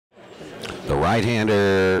The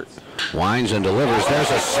right-hander winds and delivers.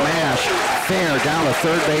 There's a smash. Fair down the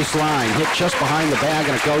third base line. Hit just behind the bag,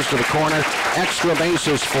 and it goes to the corner. Extra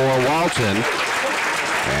bases for Walton.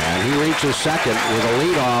 And he reaches second with a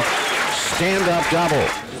leadoff stand-up double.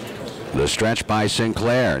 The stretch by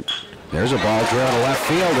Sinclair. There's a ball drilled to left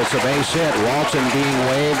field. It's a base hit. Walton being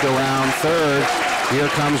waved around third.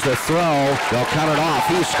 Here comes the throw. They'll cut it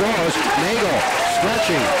off. He scores. Nagel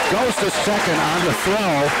stretching. Goes to second on the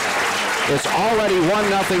throw. It's already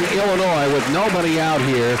 1-0 Illinois with nobody out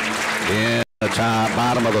here in the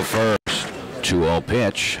bottom of the first. 2-0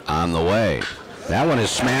 pitch on the way. That one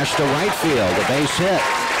is smashed to right field. A base hit.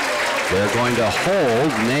 They're going to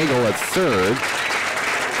hold Nagel at third.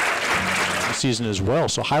 Season as well,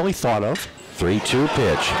 so highly thought of. 3-2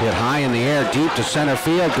 pitch, hit high in the air, deep to center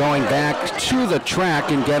field, going back to the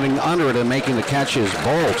track and getting under it and making the catch is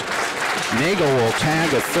Bolt. Nagel will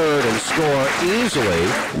tag a third and score easily.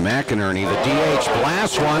 McInerney, the DH,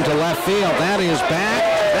 blasts one to left field. That is back.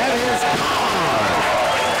 That is gone.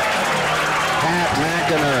 Pat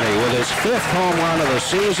McInerney with his 5th home run of the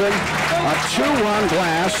season. A 2-run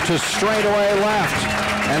blast to straightaway left.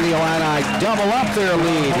 And the Illini double up their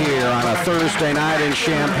lead here on a Thursday night in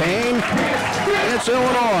Champaign. It's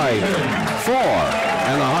Illinois 4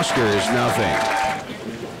 and the Huskers 0.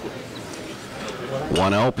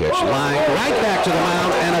 1-0 pitch, line right back to the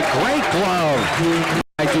mound, and a great glove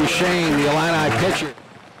by Duchesne, the Illini pitcher.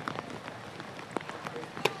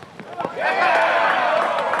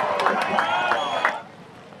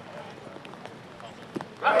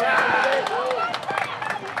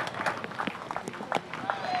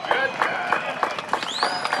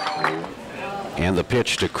 And the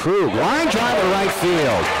pitch to Krug. Line drive to right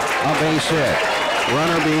field. A base hit.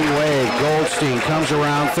 Runner being waved. Goldstein comes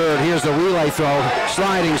around third. Here's the relay throw.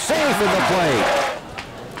 Sliding safe at the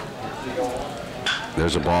plate.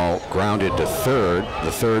 There's a ball grounded to third.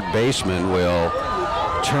 The third baseman will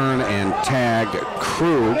turn and tag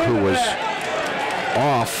Krug, who was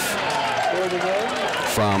off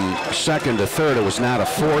from second to third. It was not a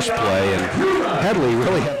force play, and Headley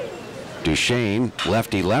really... Duchesne,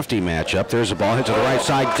 lefty-lefty matchup. There's a ball hit to the right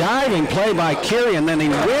side. Diving play by Keary, and then he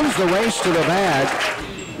wins the race to the bag.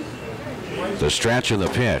 The stretch and the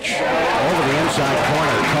pitch. Over the inside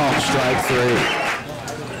corner, called strike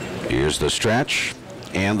 3. Here's the stretch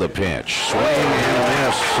and the pitch. Swing and a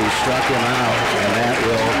miss. He struck him out, and that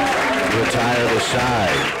will retire the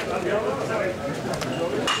side.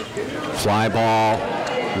 Fly ball,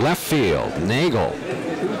 left field. Nagel.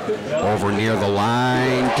 Over near the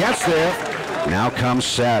line, gets there. Now comes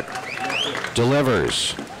set,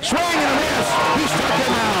 delivers. Swing and a miss. He struck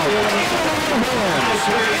him out. Illinois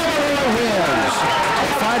wins. The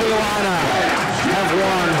Fighting Illini have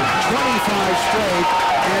won 25 straight,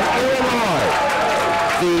 and Illinois,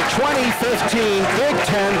 the 2015 Big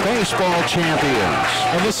Ten baseball champions.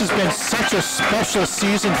 And this has been such a special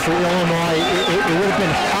season for Illinois. It would have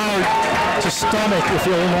been hard to stomach if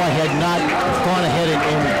Illinois had not gone ahead and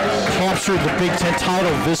captured the Big Ten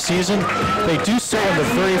title this season. They do so in the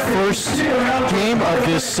very first game of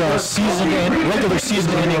this regular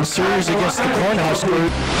season ending series against the Cornhuskers.